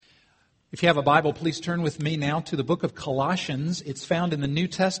If you have a Bible, please turn with me now to the book of Colossians. It's found in the New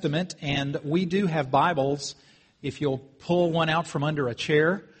Testament, and we do have Bibles. If you'll pull one out from under a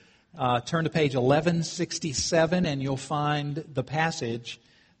chair, turn to page 1167, and you'll find the passage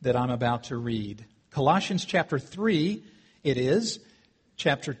that I'm about to read. Colossians chapter 3, it is.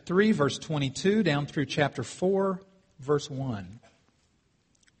 Chapter 3, verse 22, down through chapter 4, verse 1.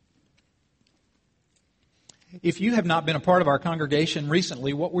 If you have not been a part of our congregation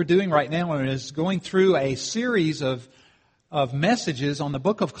recently, what we're doing right now is going through a series of messages on the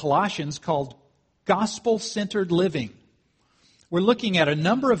book of Colossians called Gospel-Centered Living. We're looking at a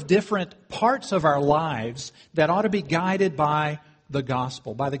number of different parts of our lives that ought to be guided by the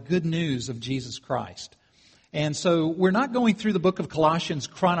gospel, by the good news of Jesus Christ. And so we're not going through the book of Colossians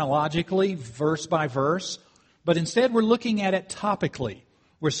chronologically, verse by verse, but instead we're looking at it topically.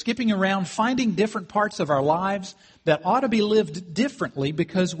 We're skipping around, finding different parts of our lives that ought to be lived differently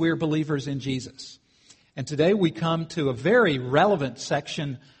because we're believers in Jesus. And today we come to a very relevant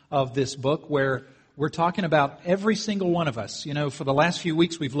section of this book where we're talking about every single one of us. You know, for the last few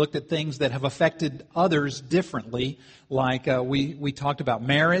weeks we've looked at things that have affected others differently, like we talked about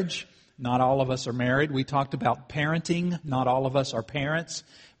marriage. Not all of us are married. We talked about parenting. Not all of us are parents.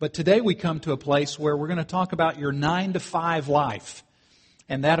 But today we come to a place where we're going to talk about your 9-to-5 life.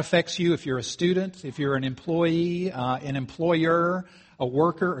 And that affects you if you're a student, if you're an employee, an employer, a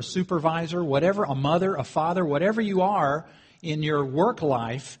worker, a supervisor, whatever, a mother, a father, whatever you are in your work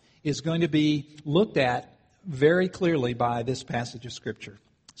life is going to be looked at very clearly by this passage of Scripture.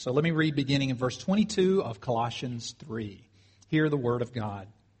 So let me read beginning in verse 22 of Colossians 3. Hear the word of God.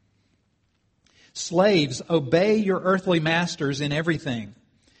 Slaves, obey your earthly masters in everything,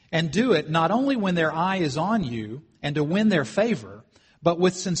 and do it not only when their eye is on you and to win their favor, but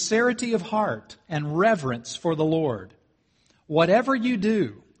with sincerity of heart and reverence for the Lord. Whatever you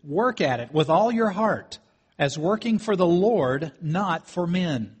do, work at it with all your heart, as working for the Lord, not for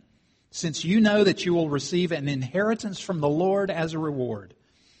men, since you know that you will receive an inheritance from the Lord as a reward.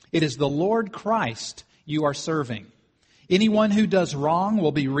 It is the Lord Christ you are serving. Anyone who does wrong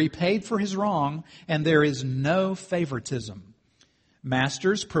will be repaid for his wrong, and there is no favoritism.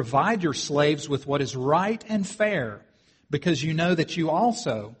 Masters, provide your slaves with what is right and fair, because you know that you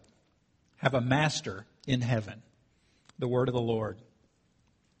also have a master in heaven. The word of the Lord.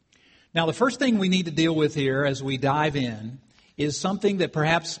 Now, the first thing we need to deal with here as we dive in is something that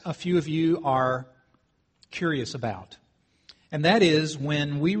perhaps a few of you are curious about. And that is,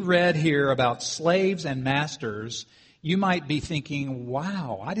 when we read here about slaves and masters, you might be thinking,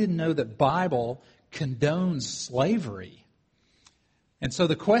 wow, I didn't know the Bible condones slavery. And so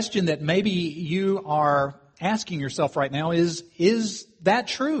the question that maybe you are asking yourself right now is that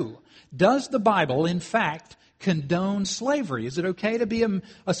true? Does the Bible, in fact, condone slavery? Is it okay to be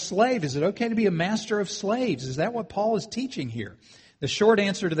a slave? Is it okay to be a master of slaves? Is that what Paul is teaching here? The short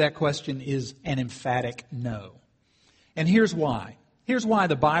answer to that question is an emphatic no. And here's why. Here's why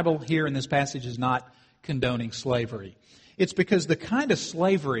the Bible here in this passage is not condoning slavery. It's because the kind of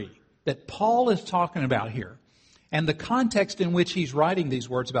slavery that Paul is talking about here and the context in which he's writing these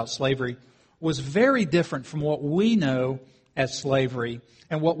words about slavery was very different from what we know as slavery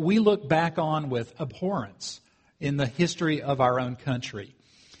and what we look back on with abhorrence in the history of our own country.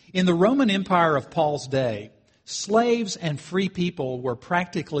 In the Roman Empire of Paul's day, slaves and free people were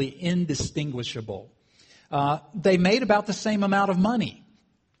practically indistinguishable. They made about the same amount of money.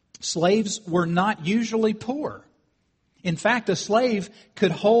 Slaves were not usually poor. In fact, a slave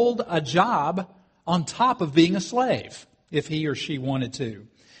could hold a job on top of being a slave if he or she wanted to.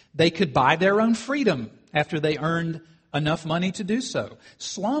 They could buy their own freedom after they earned enough money to do so.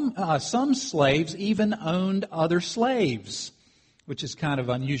 Some slaves even owned other slaves, which is kind of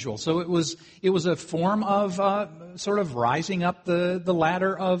unusual. So it was a form of sort of rising up the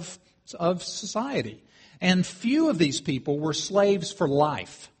ladder of society. And few of these people were slaves for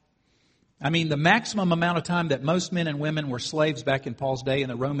life. I mean, the maximum amount of time that most men and women were slaves back in Paul's day in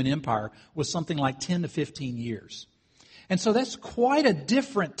the Roman Empire was something like 10 to 15 years. And so that's quite a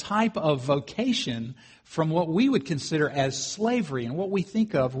different type of vocation from what we would consider as slavery and what we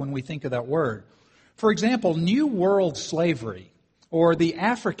think of when we think of that word. For example, New World slavery or the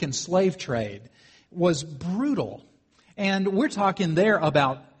African slave trade was brutal. And we're talking there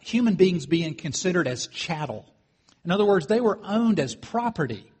about human beings being considered as chattel. In other words, they were owned as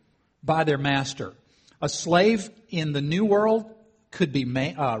property by their master. A slave in the New World could be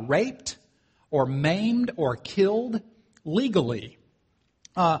raped or maimed or killed legally.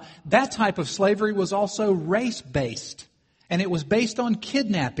 That type of slavery was also race-based, and it was based on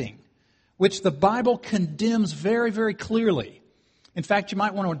kidnapping, which the Bible condemns very, very clearly. In fact, you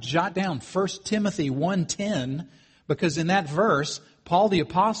might want to jot down 1 Timothy 1:10, because in that verse, Paul the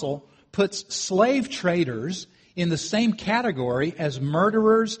Apostle puts slave traders in the same category as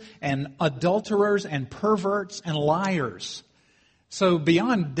murderers and adulterers and perverts and liars. So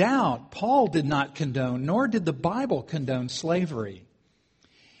beyond doubt, Paul did not condone, nor did the Bible condone slavery.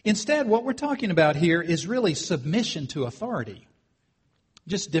 Instead, what we're talking about here is really submission to authority.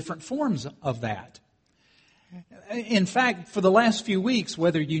 Just different forms of that. In fact, for the last few weeks,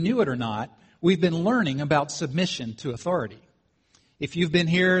 whether you knew it or not, we've been learning about submission to authority. If you've been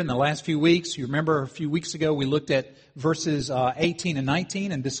here in the last few weeks, you remember a few weeks ago we looked at verses 18 and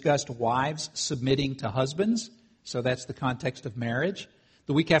 19 and discussed wives submitting to husbands. So that's the context of marriage.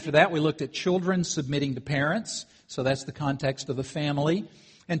 The week after that, we looked at children submitting to parents. So that's the context of the family.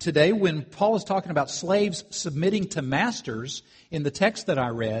 And today, when Paul is talking about slaves submitting to masters in the text that I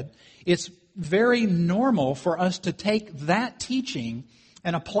read, it's very normal for us to take that teaching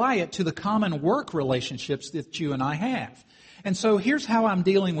and apply it to the common work relationships that you and I have. And so here's how I'm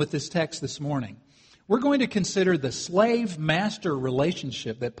dealing with this text this morning. We're going to consider the slave-master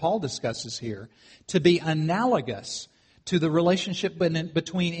relationship that Paul discusses here to be analogous to the relationship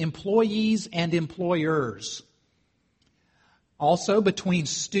between employees and employers. Also between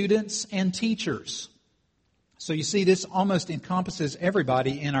students and teachers. So you see, this almost encompasses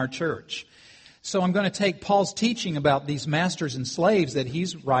everybody in our church. So I'm going to take Paul's teaching about these masters and slaves that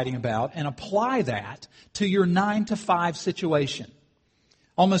he's writing about and apply that to your 9-to-5 situation.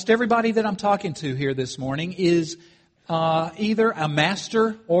 Almost everybody that I'm talking to here this morning is either a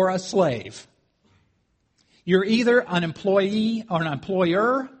master or a slave. You're either an employee or an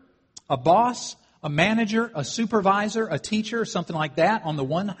employer, a boss, a manager, a supervisor, a teacher, something like that on the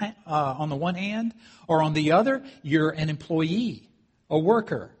one hand, or on the other, you're an employee, a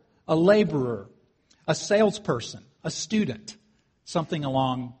worker, a laborer, a salesperson, a student, something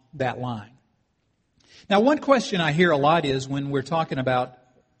along that line. Now, one question I hear a lot is when we're talking about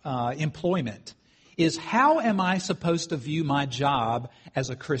employment is, how am I supposed to view my job as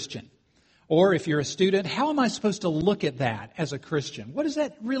a Christian? Or if you're a student, how am I supposed to look at that as a Christian? What does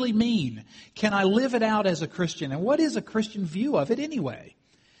that really mean? Can I live it out as a Christian? And what is a Christian view of it anyway?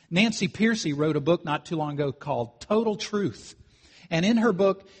 Nancy Pearcey wrote a book not too long ago called Total Truth. And in her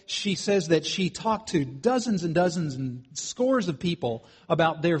book, she says that she talked to dozens and dozens and scores of people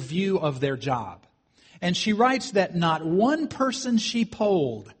about their view of their job. And she writes that not one person she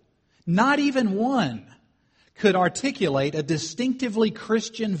polled, not even one, could articulate a distinctively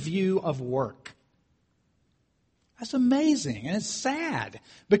Christian view of work. That's amazing, and it's sad,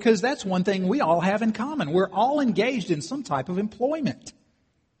 because that's one thing we all have in common. We're all engaged in some type of employment,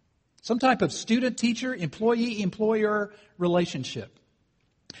 some type of student-teacher, employee-employer relationship.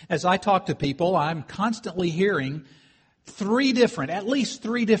 As I talk to people, I'm constantly hearing at least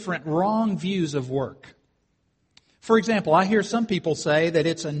three different wrong views of work. For example, I hear some people say that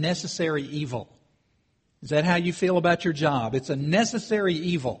it's a necessary evil. Is that how you feel about your job? It's a necessary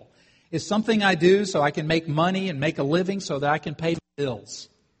evil. It's something I do so I can make money and make a living so that I can pay my bills.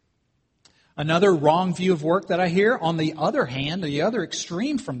 Another wrong view of work that I hear, on the other hand, the other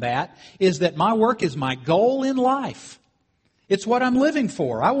extreme from that, is that my work is my goal in life. It's what I'm living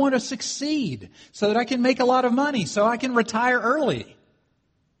for. I want to succeed so that I can make a lot of money, so I can retire early.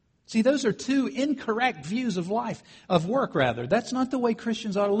 See, those are two incorrect views of life, of work rather. That's not the way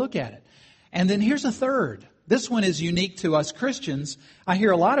Christians ought to look at it. And then here's a third. This one is unique to us Christians. I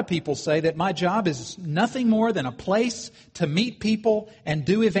hear a lot of people say that my job is nothing more than a place to meet people and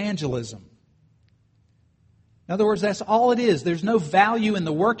do evangelism. In other words, that's all it is. There's no value in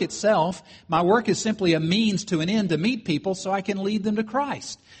the work itself. My work is simply a means to an end to meet people so I can lead them to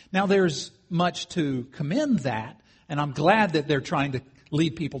Christ. Now, there's much to commend that, and I'm glad that they're trying to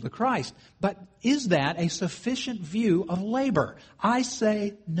lead people to Christ. But is that a sufficient view of labor? I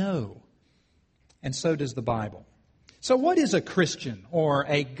say no. And so does the Bible. So what is a Christian or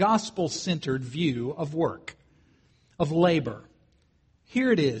a gospel-centered view of work, of labor?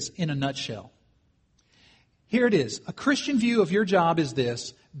 Here it is in a nutshell. Here it is. A Christian view of your job is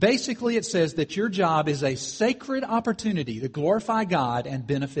this. Basically, it says that your job is a sacred opportunity to glorify God and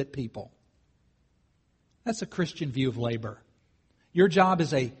benefit people. That's a Christian view of labor. Your job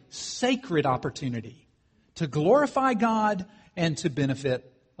is a sacred opportunity to glorify God and to benefit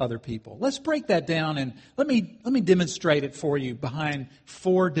other people. Let's break that down and let me demonstrate it for you behind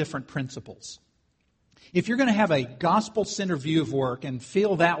 4 different principles. If you're going to have a gospel-centered view of work and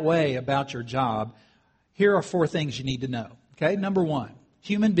feel that way about your job, here are 4 things you need to know. Okay? Number 1,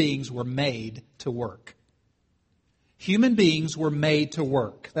 human beings were made to work. Human beings were made to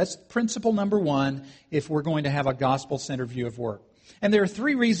work. That's principle number 1 if we're going to have a gospel-centered view of work. And there are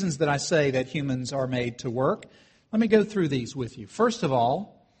three reasons that I say that humans are made to work. Let me go through these with you. First of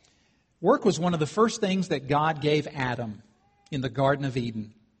all, work was one of the first things that God gave Adam in the Garden of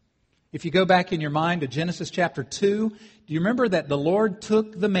Eden. If you go back in your mind to Genesis chapter 2, do you remember that the Lord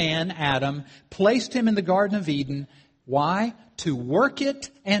took the man, Adam, placed him in the Garden of Eden? Why? To work it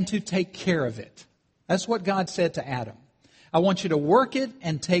and to take care of it. That's what God said to Adam. I want you to work it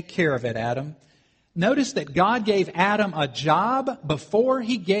and take care of it, Adam. Notice that God gave Adam a job before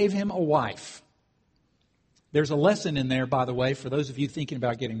He gave him a wife. There's a lesson in there, by the way, for those of you thinking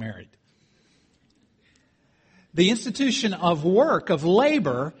about getting married. The institution of work, of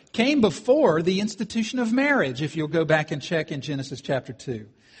labor, came before the institution of marriage, if you'll go back and check in Genesis chapter 2.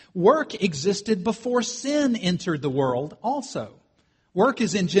 Work existed before sin entered the world also. Work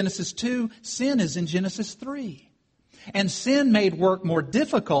is in Genesis 2, sin is in Genesis 3. And sin made work more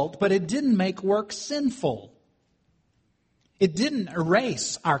difficult, but it didn't make work sinful. It didn't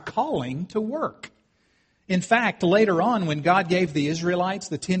erase our calling to work. In fact, later on, when God gave the Israelites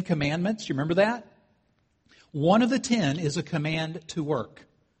the 10 Commandments, you remember that? One of the 10 is a command to work.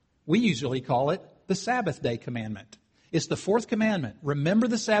 We usually call it the Sabbath day commandment. It's the fourth commandment. Remember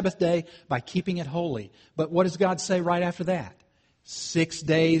the Sabbath day by keeping it holy. But what does God say right after that? 6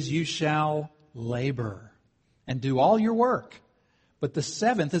 days you shall labor and do all your work. But the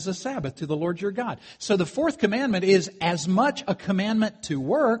seventh is a Sabbath to the Lord your God. So the fourth commandment is as much a commandment to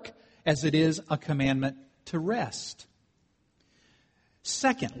work as it is a commandment to rest.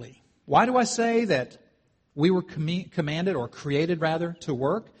 Secondly, why do I say that we were commanded or created rather to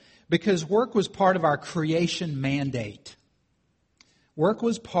work? Because work was part of our creation mandate. Work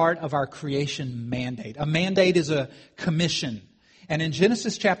was part of our creation mandate. A mandate is a commission. And in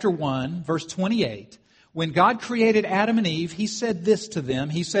Genesis chapter 1, verse 28, when God created Adam and Eve, He said this to them.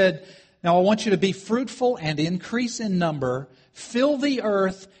 He said, now I want you to be fruitful and increase in number, fill the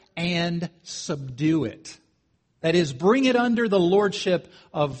earth and subdue it. That is, bring it under the lordship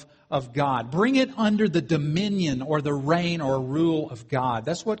of God. Bring it under the dominion or the reign or rule of God.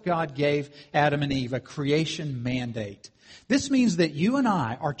 That's what God gave Adam and Eve, a creation mandate. This means that you and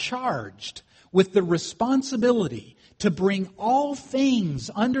I are charged with the responsibility to bring all things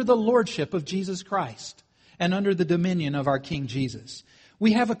under the lordship of Jesus Christ and under the dominion of our King Jesus.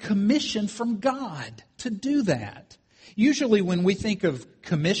 We have a commission from God to do that. Usually when we think of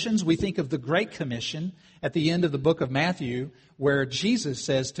commissions, we think of the Great Commission at the end of the book of Matthew, where Jesus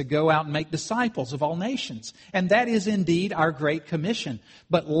says to go out and make disciples of all nations. And that is indeed our Great Commission.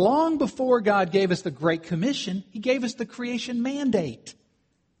 But long before God gave us the Great Commission, He gave us the creation mandate.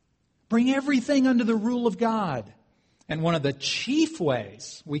 Bring everything under the rule of God. And one of the chief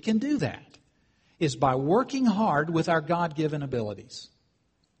ways we can do that is by working hard with our God-given abilities.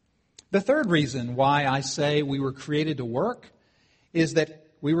 The third reason why I say we were created to work is that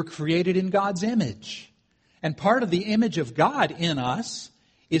we were created in God's image. And part of the image of God in us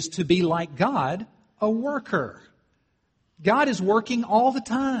is to be like God, a worker. God is working all the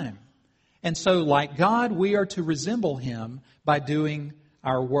time. And so like God, we are to resemble Him by doing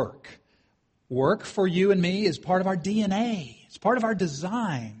our work. Work for you and me is part of our DNA. It's part of our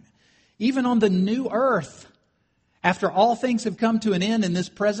design. Even on the new earth, after all things have come to an end in this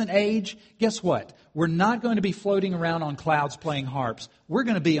present age, guess what? We're not going to be floating around on clouds playing harps. We're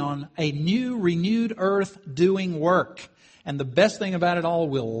going to be on a new, renewed earth doing work. And the best thing about it all,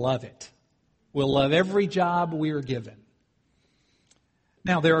 we'll love it. We'll love every job we are given.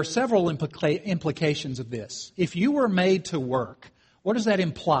 Now, there are several implications of this. If you were made to work, what does that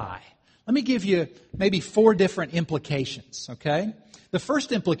imply? Let me give you maybe 4 different implications, okay? The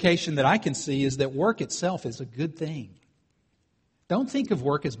first implication that I can see is that work itself is a good thing. Don't think of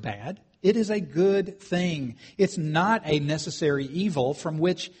work as bad. It is a good thing. It's not a necessary evil from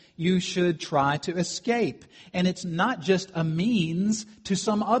which you should try to escape. And it's not just a means to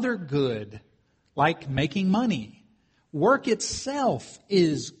some other good, like making money. Work itself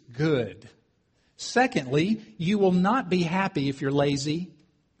is good. Secondly, you will not be happy if you're lazy.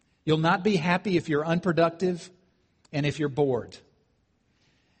 You'll not be happy if you're unproductive and if you're bored.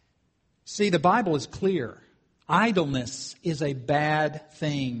 See, the Bible is clear. Idleness is a bad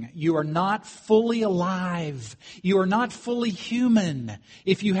thing. You are not fully alive. You are not fully human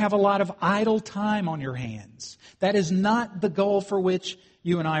if you have a lot of idle time on your hands. That is not the goal for which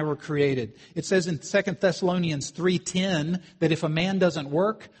you and I were created. It says in 2 Thessalonians 3:10 that if a man doesn't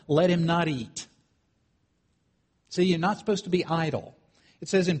work, let him not eat. See, you're not supposed to be idle. It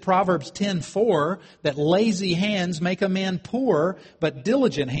says in Proverbs 10:4 that lazy hands make a man poor, but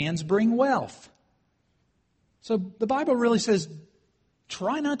diligent hands bring wealth. So the Bible really says,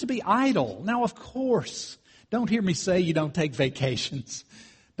 try not to be idle. Now, of course, Don't hear me say you don't take vacations.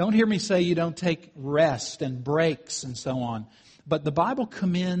 Don't hear me say you don't take rest and breaks and so on. But the Bible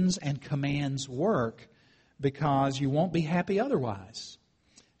commends and commands work because you won't be happy otherwise.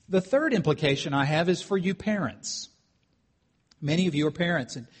 The third implication I have is for you parents. Many of you are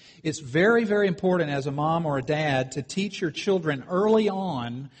parents, and it's very, very important as a mom or a dad to teach your children early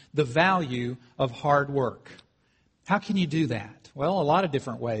on the value of hard work. How can you do that? Well, a lot of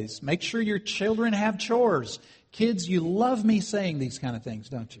different ways. Make sure your children have chores. Kids, you love me saying these kind of things,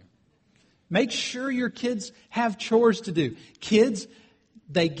 don't you? Make sure your kids have chores to do. Kids,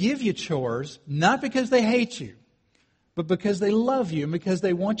 they give you chores not because they hate you, but because they love you and because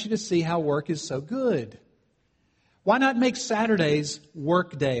they want you to see how work is so good. Why not make Saturdays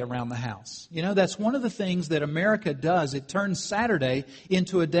work day around the house? You know, that's one of the things that America does. It turns Saturday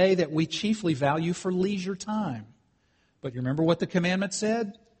into a day that we chiefly value for leisure time. But you remember what the commandment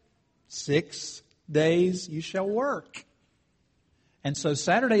said? 6 days you shall work. And so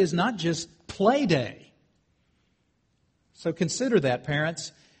Saturday is not just play day. So consider that,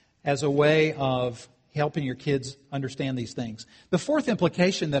 parents, as a way of helping your kids understand these things. The fourth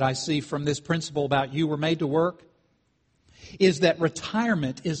implication that I see from this principle about you were made to work is that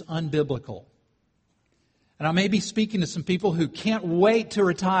retirement is unbiblical. And I may be speaking to some people who can't wait to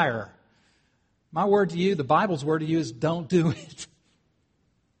retire. My word to you, the Bible's word to you is don't do it.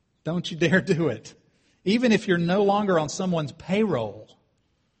 Don't you dare do it. Even if you're no longer on someone's payroll.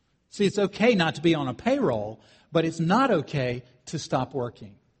 See, it's okay not to be on a payroll, but it's not okay to stop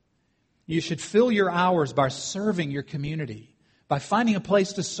working. You should fill your hours by serving your community, by finding a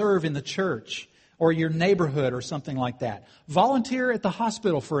place to serve in the church or your neighborhood or something like that. Volunteer at the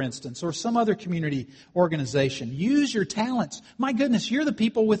hospital, for instance, or some other community organization. Use your talents. My goodness, you're the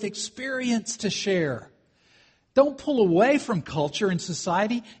people with experience to share. Don't pull away from culture and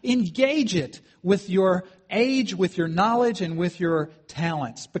society. Engage it with your age, with your knowledge, and with your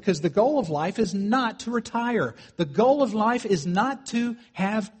talents. Because the goal of life is not to retire. The goal of life is not to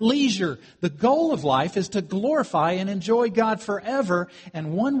have leisure. The goal of life is to glorify and enjoy God forever.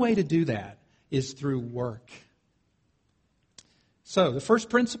 And one way to do that is through work. So, the first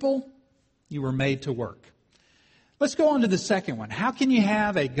principle, you were made to work. Let's go on to the second one. How can you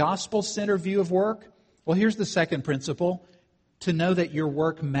have a gospel-centered view of work? Well, here's the second principle, to know that your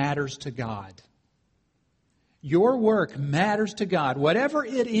work matters to God. Your work matters to God. Whatever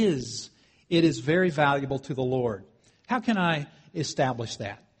it is very valuable to the Lord. How can I establish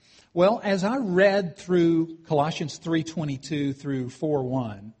that? Well, as I read through Colossians 3:22 through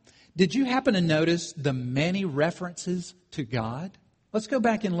 4:1, did you happen to notice the many references to God? Let's go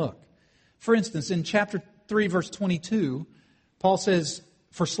back and look. For instance, in chapter 3, verse 22, Paul says,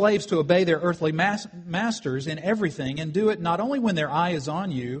 for slaves to obey their earthly masters in everything, and do it not only when their eye is on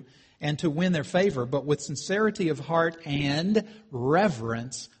you and to win their favor, but with sincerity of heart and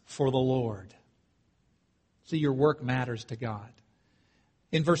reverence for the Lord. See, your work matters to God.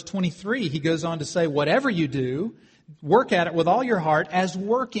 In verse 23, he goes on to say, whatever you do, work at it with all your heart as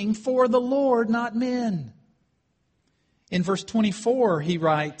working for the Lord, not men. In verse 24, he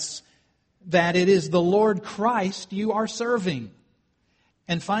writes that it is the Lord Christ you are serving.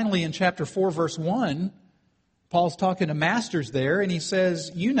 And finally, in chapter 4, verse 1, Paul's talking to masters there, and he says,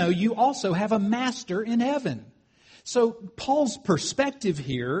 you know, you also have a master in heaven. So Paul's perspective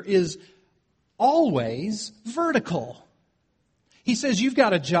here is always vertical. He says, you've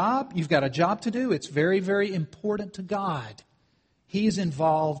got a job to do. It's very, very important to God. He's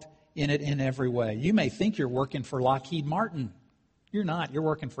involved in it in every way. You may think you're working for Lockheed Martin. You're not. You're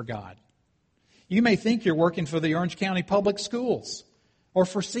working for God. You may think you're working for the Orange County Public Schools, or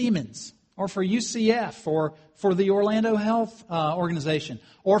for Siemens, or for UCF, or for the Orlando Health Organization,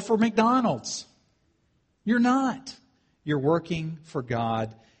 or for McDonald's. You're not. You're working for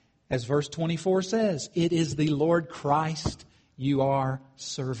God. As verse 24 says, it is the Lord Christ you are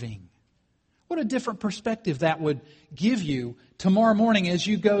serving. What a different perspective that would give you tomorrow morning as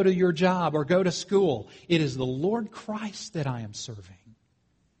you go to your job or go to school. It is the Lord Christ that I am serving.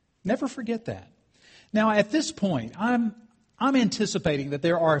 Never forget that. Now, at this point, I'm anticipating that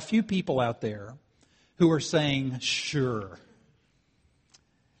there are a few people out there who are saying, sure,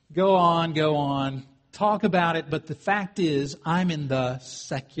 go on, talk about it, but the fact is, I'm in the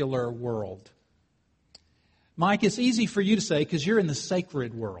secular world. Mike, it's easy for you to say because you're in the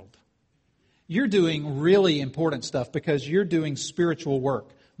sacred world. You're doing really important stuff because you're doing spiritual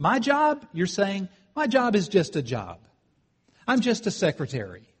work. My job, you're saying, my job is just a job. I'm just a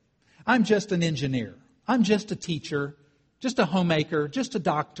secretary. I'm just an engineer. I'm just a teacher, just a homemaker, just a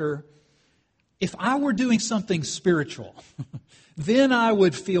doctor. If I were doing something spiritual, then I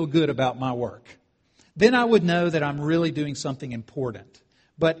would feel good about my work. then I would know that I'm really doing something important.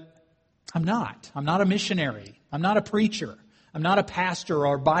 But I'm not. I'm not a missionary. I'm not a preacher. I'm not a pastor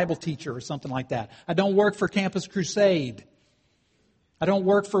or a Bible teacher or something like that. I don't work for Campus Crusade. I don't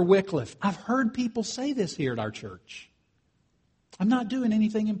work for Wycliffe. I've heard people say this here at our church. I'm not doing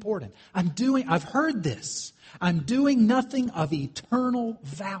anything important. I've heard this. I'm doing nothing of eternal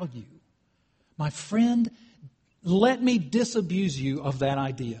value. My friend, let me disabuse you of that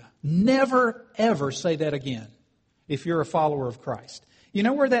idea. Never, ever say that again if you're a follower of Christ. You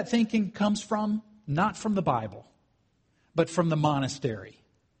know where that thinking comes from? Not from the Bible, but from the monastery.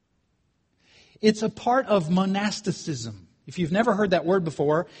 It's a part of monasticism. If you've never heard that word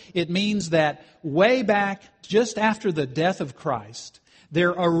before, it means that way back, just after the death of Christ,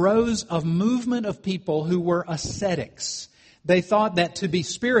 there arose a movement of people who were ascetics. They thought that to be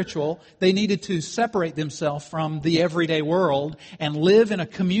spiritual, they needed to separate themselves from the everyday world and live in a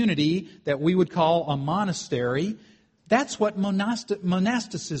community that we would call a monastery. That's what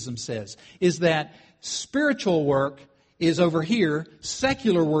monasticism says, is that spiritual work is over here,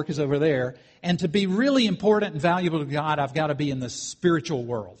 secular work is over there, and to be really important and valuable to God, I've got to be in the spiritual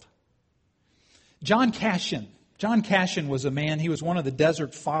world. John Cassian was a man, he was one of the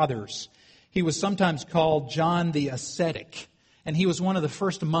Desert Fathers. He was sometimes called John the Ascetic, and he was one of the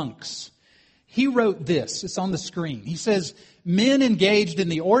first monks. He wrote this, it's on the screen. He says, "Men engaged in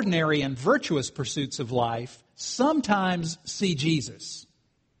the ordinary and virtuous pursuits of life sometimes see Jesus."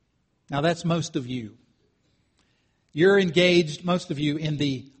 Now that's most of you. You're engaged, most of you, in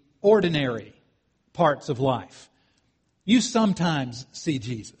the ordinary parts of life. You sometimes see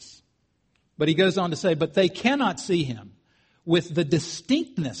Jesus. But he goes on to say, but they cannot see Him with the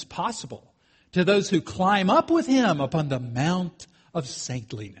distinctness possible to those who climb up with Him upon the mount of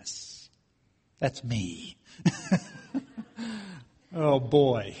saintliness. That's me. Oh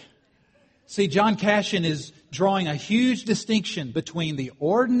boy. See, John Cassian is drawing a huge distinction between the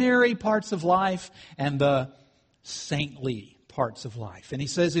ordinary parts of life and the saintly parts of life. And he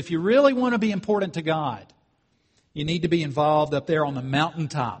says, if you really want to be important to God, you need to be involved up there on the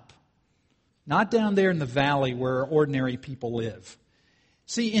mountaintop, not down there in the valley where ordinary people live.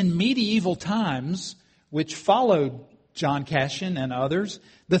 See, in medieval times, which followed John Cassian and others,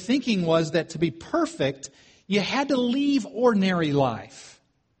 the thinking was that to be perfect, you had to leave ordinary life.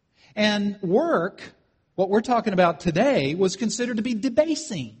 And work, what we're talking about today, was considered to be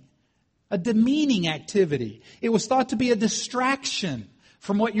debasing, a demeaning activity. It was thought to be a distraction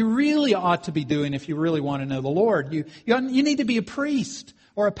from what you really ought to be doing if you really want to know the Lord. You need to be a priest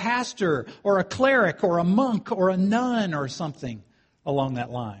or a pastor or a cleric or a monk or a nun or something along that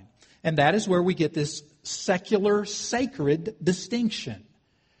line. And that is where we get this secular, sacred distinction.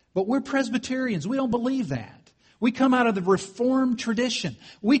 But we're Presbyterians. We don't believe that. We come out of the Reformed tradition.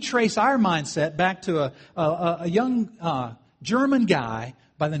 We trace our mindset back to a young German guy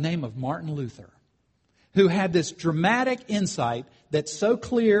by the name of Martin Luther, who had this dramatic insight that's so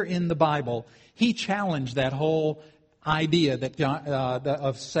clear in the Bible. He challenged that whole idea that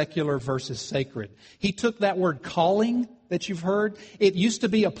of secular versus sacred. He took that word calling that you've heard. It used to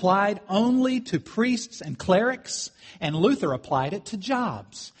be applied only to priests and clerics, and Luther applied it to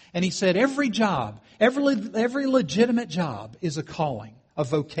jobs. And he said every job, every legitimate job is a calling, a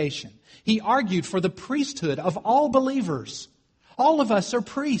vocation. He argued for the priesthood of all believers. All of us are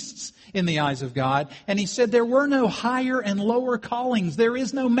priests in the eyes of God. And he said there were no higher and lower callings. There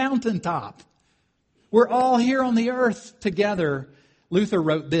is no mountaintop. We're all here on the earth together. Luther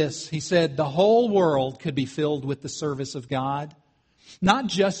wrote this. He said the whole world could be filled with the service of God. Not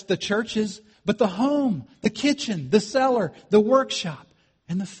just the churches, but the home, the kitchen, the cellar, the workshop,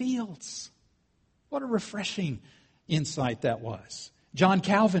 and the fields. What a refreshing insight that was. John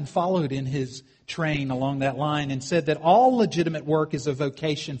Calvin followed in his train along that line and said that all legitimate work is a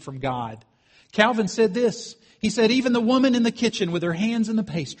vocation from God. Calvin said this. He said, even the woman in the kitchen with her hands in the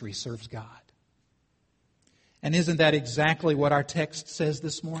pastry serves God. And isn't that exactly what our text says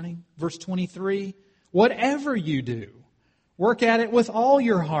this morning? Verse 23, whatever you do, work at it with all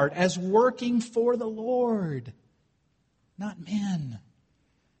your heart as working for the Lord, not men.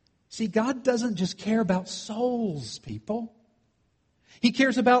 See, God doesn't just care about souls, people. He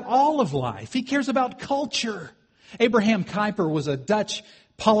cares about all of life. He cares about culture. Abraham Kuyper was a Dutch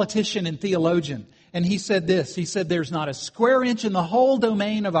politician and theologian. And he said this. He said, there's not a square inch in the whole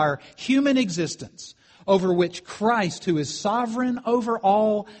domain of our human existence over which Christ, who is sovereign over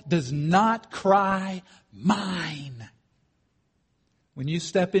all, does not cry, mine. When you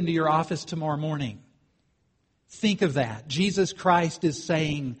step into your office tomorrow morning, think of that. Jesus Christ is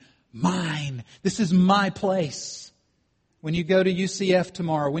saying, mine. This is my place. When you go to UCF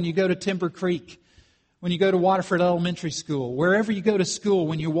tomorrow, when you go to Timber Creek, when you go to Waterford Elementary School, wherever you go to school,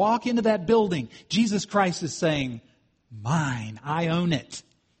 when you walk into that building, Jesus Christ is saying, mine, I own it.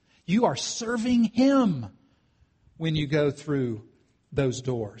 You are serving Him when you go through those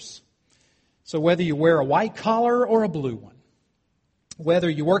doors. So whether you wear a white collar or a blue one, whether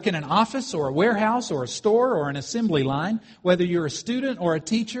you work in an office or a warehouse or a store or an assembly line, whether you're a student or a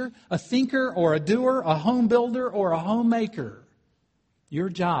teacher, a thinker or a doer, a home builder or a homemaker, your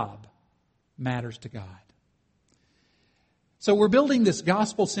job matters to God. So we're building this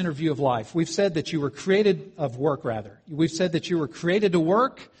gospel-centered view of life. We've said that you were created of work, rather. We've said that you were created to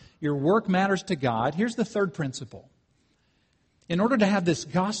work. Your work matters to God. Here's the third principle. In order to have this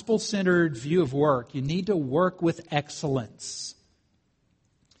gospel-centered view of work, you need to work with excellence.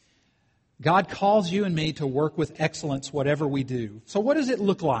 God calls you and me to work with excellence, whatever we do. So what does it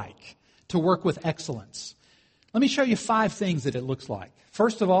look like to work with excellence? Let me show you 5 things that it looks like.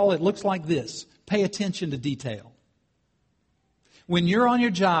 First of all, it looks like this. Pay attention to detail. When you're on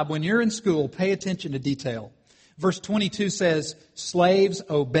your job, when you're in school, pay attention to detail. Verse 22 says, slaves,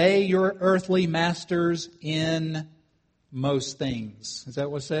 obey your earthly masters in most things. Is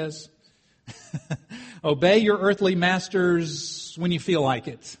that what it says? Obey your earthly masters when you feel like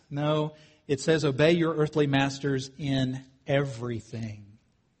it. No, it says obey your earthly masters in everything.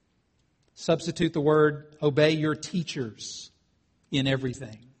 Substitute the word obey your teachers in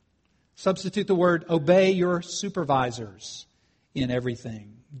everything. Substitute the word obey your supervisors in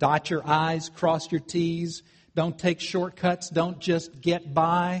everything. Dot your I's, cross your T's. Don't take shortcuts. Don't just get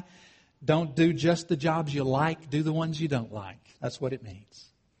by. Don't do just the jobs you like. Do the ones you don't like. That's what it means.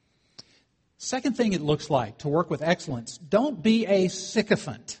 Second thing it looks like to work with excellence, don't be a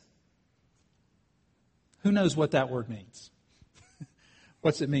sycophant. Who knows what that word means?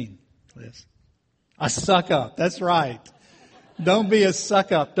 What's it mean, Liz? A suck up. That's right. Don't be a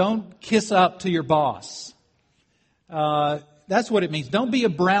suck up. Don't kiss up to your boss. That's what it means. Don't be a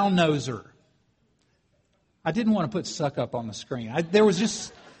brown noser. I didn't want to put suck up on the screen. There was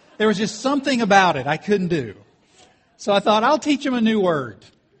just something about it I couldn't do. So I thought, I'll teach them a new word.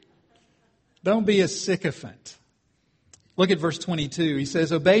 Don't be a sycophant. Look at verse 22. He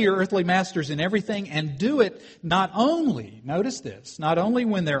says, obey your earthly masters in everything and do it not only, notice this, not only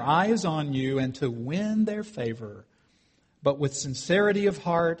when their eye is on you and to win their favor, but with sincerity of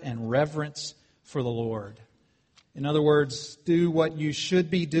heart and reverence for the Lord. In other words, do what you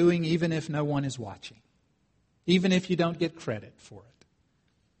should be doing even if no one is watching. Even if you don't get credit for it.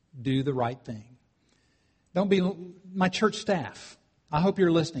 Do the right thing. Don't be my church staff. I hope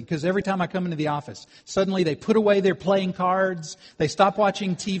you're listening, because every time I come into the office, suddenly they put away their playing cards, they stop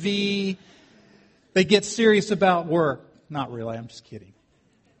watching TV, they get serious about work. Not really, I'm just kidding.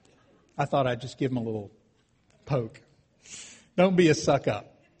 I thought I'd just give them a little poke. Don't be a suck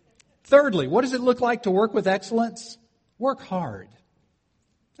up. Thirdly, what does it look like to work with excellence? Work hard.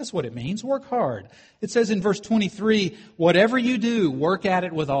 That's what it means, work hard. It says in verse 23, whatever you do, work at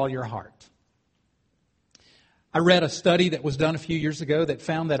it with all your heart. I read a study that was done a few years ago that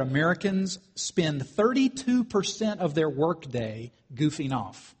found that Americans spend 32% of their workday goofing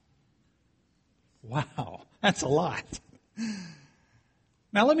off. Wow, that's a lot.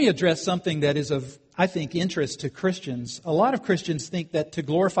 Now let me address something that is of, I think, interest to Christians. A lot of Christians think that to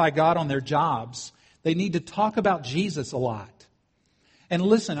glorify God on their jobs, they need to talk about Jesus a lot. And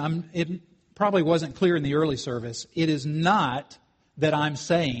listen, it probably wasn't clear in the early service. It is not that I'm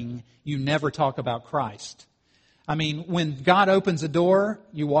saying you never talk about Christ. I mean, when God opens a door,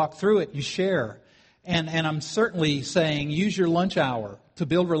 you walk through it, you share. And I'm certainly saying use your lunch hour to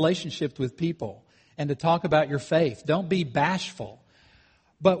build relationships with people and to talk about your faith. Don't be bashful.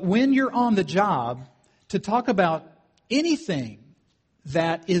 But when you're on the job, to talk about anything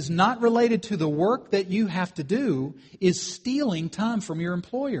that is not related to the work that you have to do is stealing time from your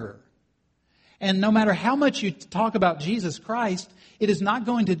employer. And no matter how much you talk about Jesus Christ, it is not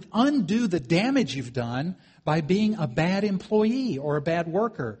going to undo the damage you've done by being a bad employee or a bad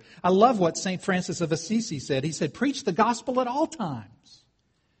worker. I love what St. Francis of Assisi said. He said, preach the gospel at all times.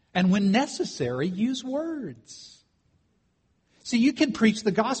 And when necessary, use words. See, you can preach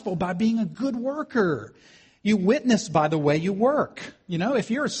the gospel by being a good worker. You witness by the way you work. You know,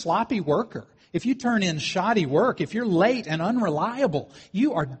 if you're a sloppy worker, if you turn in shoddy work, if you're late and unreliable,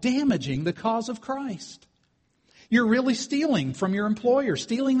 you are damaging the cause of Christ. You're really stealing from your employer,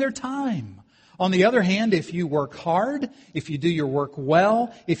 stealing their time. On the other hand, if you work hard, if you do your work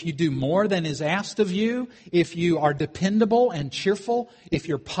well, if you do more than is asked of you, if you are dependable and cheerful, if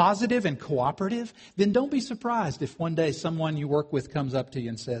you're positive and cooperative, then don't be surprised if one day someone you work with comes up to you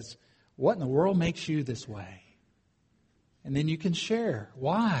and says, what in the world makes you this way? And then you can share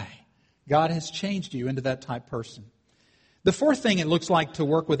why. God has changed you into that type person. The fourth thing it looks like to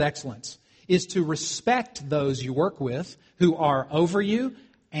work with excellence is to respect those you work with who are over you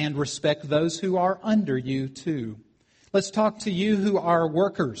and respect those who are under you too. Let's talk to you who are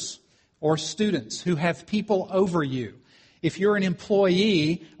workers or students who have people over you. If you're an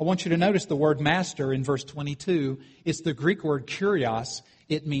employee, I want you to notice the word master in verse 22. It's the Greek word kurios.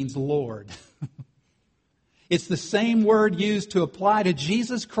 It means Lord. It's the same word used to apply to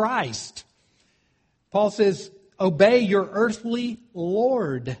Jesus Christ. Paul says, obey your earthly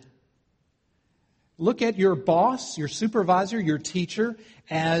Lord. Look at your boss, your supervisor, your teacher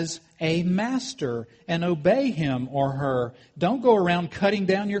as a master and obey him or her. Don't go around cutting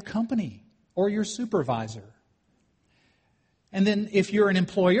down your company or your supervisor. And then if you're an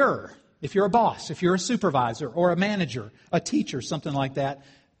employer, if you're a boss, if you're a supervisor or a manager, a teacher, something like that,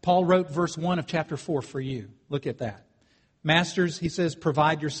 Paul wrote verse 1 of chapter 4 for you. Look at that. Masters, he says,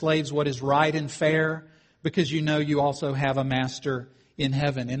 provide your slaves what is right and fair, because you know you also have a master in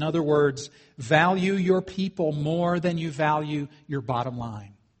heaven. In other words, value your people more than you value your bottom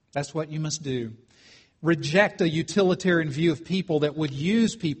line. That's what you must do. Reject a utilitarian view of people that would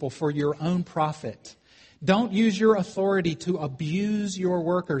use people for your own profit. Don't use your authority to abuse your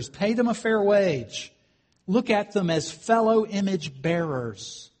workers. Pay them a fair wage. Look at them as fellow image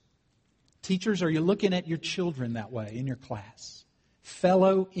bearers. Teachers, are you looking at your children that way in your class?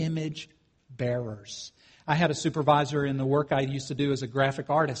 Fellow image bearers. I had a supervisor in the work I used to do as a graphic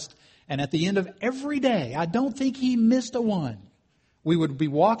artist, and at the end of every day, I don't think he missed a one. We would be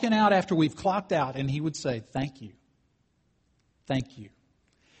walking out after we've clocked out, and he would say, "Thank you. Thank you."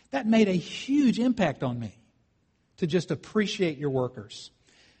 That made a huge impact on me, to just appreciate your workers.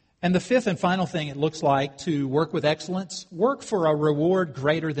 And the fifth and final thing it looks like to work with excellence, work for a reward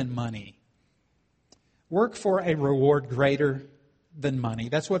greater than money. Work for a reward greater than money.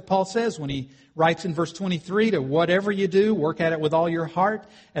 That's what Paul says when he writes in verse 23 to whatever you do, work at it with all your heart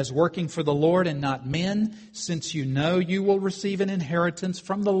as working for the Lord and not men, since you know you will receive an inheritance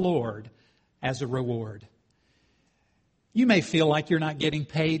from the Lord as a reward. You may feel like you're not getting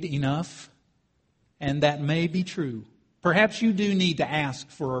paid enough, and that may be true. Perhaps you do need to ask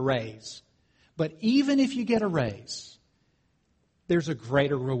for a raise. But even if you get a raise, there's a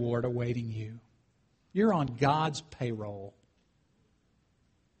greater reward awaiting you. You're on God's payroll.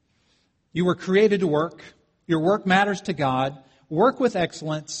 You were created to work. Your work matters to God. Work with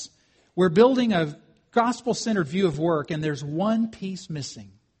excellence. We're building a gospel-centered view of work, and there's one piece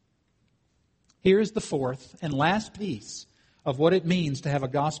missing. Here is the fourth and last piece of what it means to have a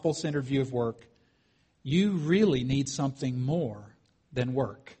gospel-centered view of work. You really need something more than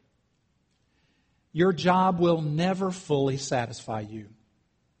work. Your job will never fully satisfy you.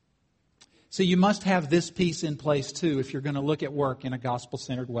 See, you must have this piece in place too if you're going to look at work in a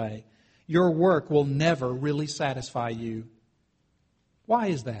gospel-centered way. Your work will never really satisfy you. Why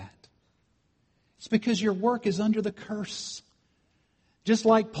is that? It's because your work is under the curse. Just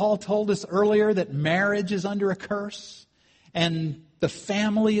like Paul told us earlier that marriage is under a curse and the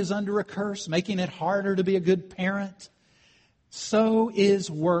family is under a curse, making it harder to be a good parent, so is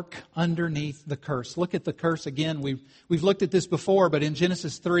work underneath the curse. Look at the curse again. We've looked at this before, but in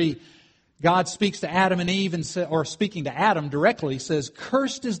Genesis 3, God speaks to Adam and Eve, or speaking to Adam directly, says,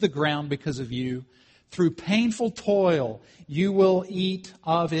 "Cursed is the ground because of you. Through painful toil, you will eat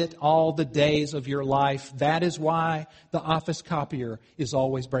of it all the days of your life." That is why the office copier is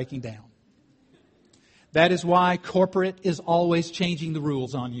always breaking down. That is why corporate is always changing the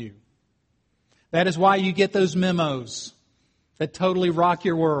rules on you. That is why you get those memos that totally rock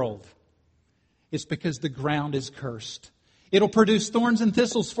your world. It's because the ground is cursed. It'll produce thorns and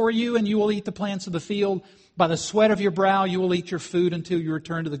thistles for you, and you will eat the plants of the field. By the sweat of your brow you will eat your food until you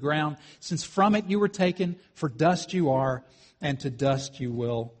return to the ground, since from it you were taken, for dust you are, and to dust you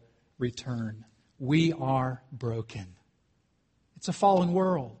will return. We are broken. It's a fallen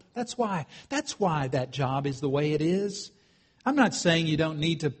world. That's why that job is the way it is. I'm not saying you don't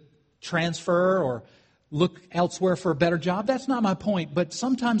need to transfer or look elsewhere for a better job. That's not my point. But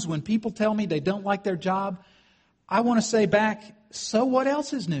sometimes when people tell me they don't like their job, I want to say back, so what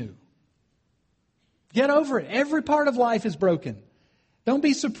else is new? Get over it. Every part of life is broken. Don't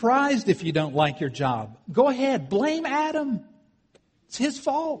be surprised if you don't like your job. Go ahead. Blame Adam. It's his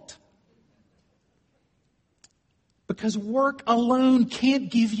fault. Because work alone can't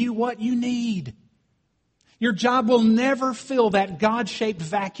give you what you need. Your job will never fill that God-shaped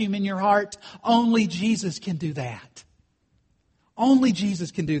vacuum in your heart. Only Jesus can do that. Only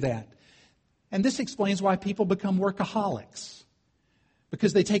Jesus can do that. And this explains why people become workaholics.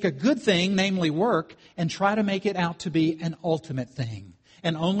 Because they take a good thing, namely work, and try to make it out to be an ultimate thing.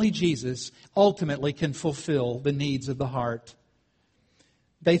 And only Jesus ultimately can fulfill the needs of the heart.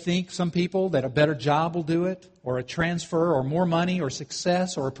 They think, some people, that a better job will do it, or a transfer, or more money, or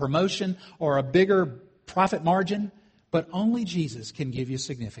success, or a promotion, or a bigger profit margin. But only Jesus can give you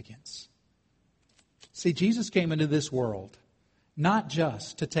significance. See, Jesus came into this world not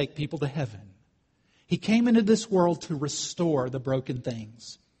just to take people to heaven. He came into this world to restore the broken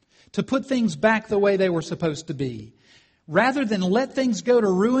things, to put things back the way they were supposed to be. Rather than let things go to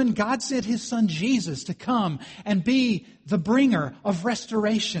ruin, God sent His Son Jesus to come and be the bringer of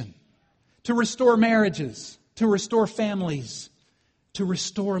restoration, to restore marriages, to restore families, to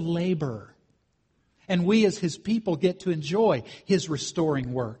restore labor. And we as His people get to enjoy His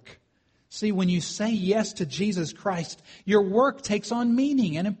restoring work. See, when you say yes to Jesus Christ, your work takes on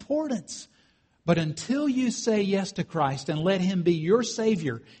meaning and importance. But until you say yes to Christ and let Him be your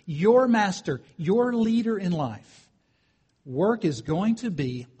Savior, your Master, your leader in life, work is going to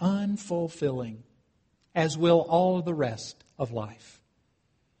be unfulfilling, as will all of the rest of life.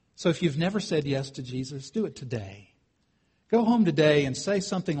 So if you've never said yes to Jesus, do it today. Go home today and say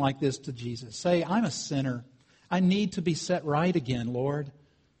something like this to Jesus. Say, I'm a sinner. I need to be set right again, Lord.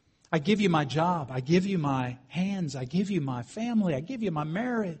 I give you my job. I give you my hands. I give you my family. I give you my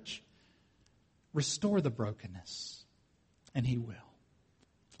marriage. Restore the brokenness. And He will.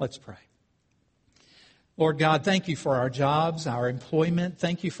 Let's pray. Lord God, thank you for our jobs, our employment.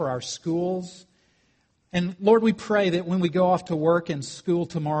 Thank you for our schools. And Lord, we pray that when we go off to work and school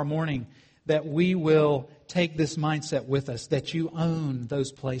tomorrow morning, that we will take this mindset with us, that you own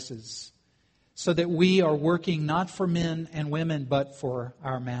those places, so that we are working not for men and women, but for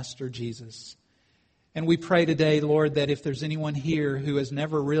our Master Jesus. And we pray today, Lord, that if there's anyone here who has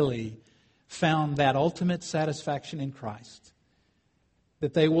never really found that ultimate satisfaction in Christ,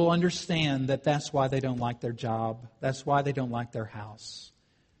 that they will understand that that's why they don't like their job. That's why they don't like their house.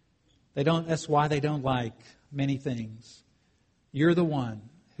 That's why they don't like many things. You're the one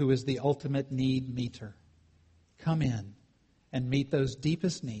who is the ultimate need meter. Come in and meet those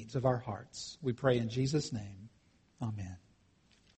deepest needs of our hearts. We pray in Jesus' name. Amen.